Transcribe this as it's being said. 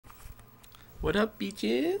What up,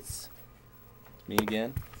 beaches? It's me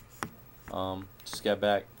again. Just got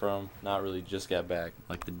back from, not really just got back,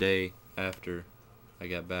 like the day after I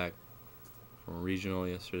got back from regional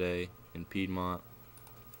yesterday in Piedmont.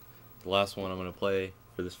 The last one I'm going to play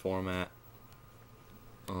for this format.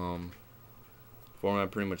 Format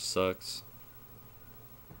pretty much sucks.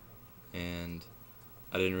 And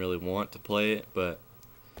I didn't really want to play it, but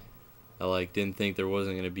I didn't think there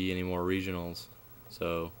wasn't going to be any more regionals.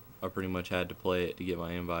 So I pretty much had to play it to get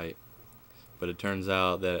my invite. But it turns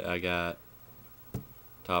out that I got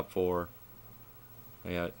top 4.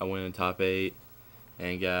 I went in top 8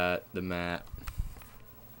 and got the mat.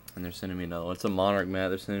 And they're sending me another one. It's a Monarch mat.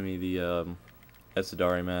 They're sending me the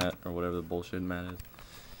Esadari mat or whatever the bullshit mat is.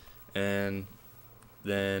 And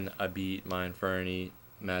then I beat my Inferni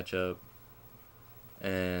matchup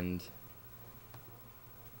and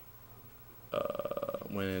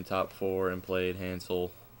went in top 4 and played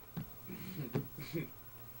Hansel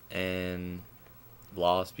and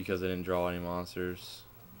lost because I didn't draw any monsters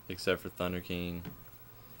except for Thunder King,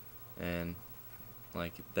 and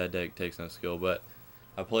that deck takes no skill. But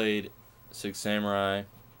I played 6 Samurai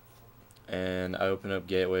and I opened up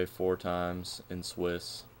Gateway 4 times in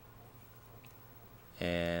Swiss,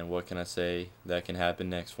 and what can I say? That can happen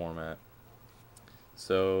next format.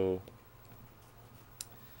 So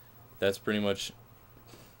that's pretty much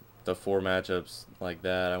the 4 matchups like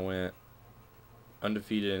that. I went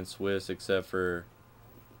undefeated in Swiss except for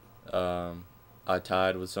I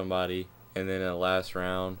tied with somebody, and then in the last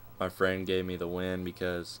round my friend gave me the win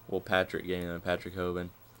because, well, Patrick gave me, Patrick Hoban.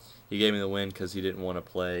 He gave me the win because he didn't want to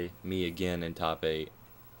play me again in top 8.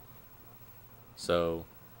 So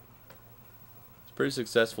it's a pretty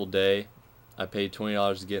successful day. I paid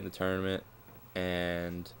 $20 to get in the tournament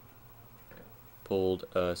and pulled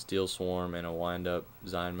a Steel Swarm and a wind-up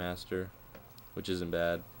Zion Master, which isn't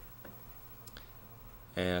bad.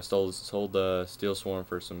 And I sold the Steel Swarm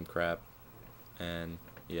for some crap, and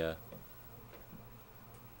yeah.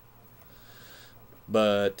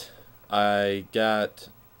 But I got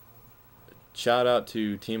shout out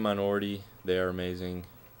to Team Minority. They are amazing.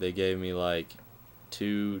 They gave me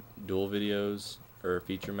 2 duel videos or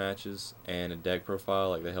feature matches and a deck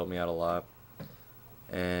profile. They helped me out a lot,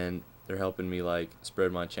 and they're helping me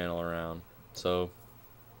spread my channel around. So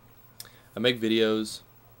I make videos.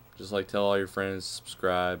 Just tell all your friends,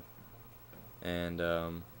 subscribe, and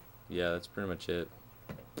yeah, that's pretty much it.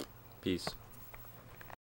 Peace.